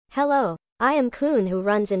Hello, I am Kun who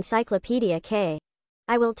runs Encyclopedia-K.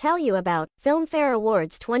 I will tell you about Filmfare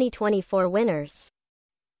Awards 2024 winners.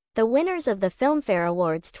 The winners of the Filmfare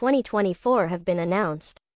Awards 2024 have been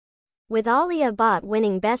announced, with Alia Bhatt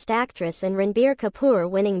winning Best Actress and Ranbir Kapoor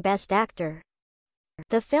winning Best Actor.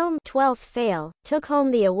 The film 12th Fail took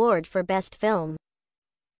home the award for Best Film.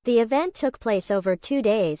 The event took place over 2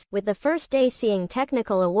 days, with the first day seeing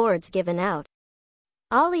technical awards given out.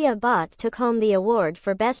 Alia Bhatt took home the award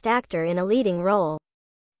for Best Actor in a Leading Role,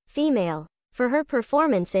 Female, for her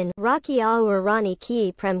performance in Rocky Aur Rani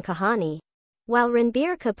Ki Prem Kahani, while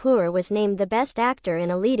Ranbir Kapoor was named the Best Actor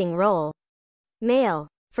in a Leading Role, Male,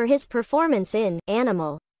 for his performance in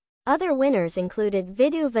Animal. Other winners included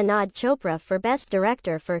Vidhu Vinod Chopra for Best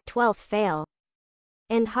Director for 12th Fail,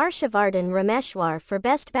 and Harshavardhan Rameshwar for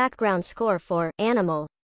Best Background Score for Animal.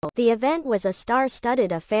 The event was a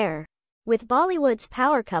star-studded affair, with Bollywood's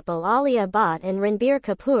power couple Alia Bhatt and Ranbir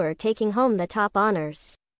Kapoor taking home the top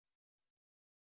honors.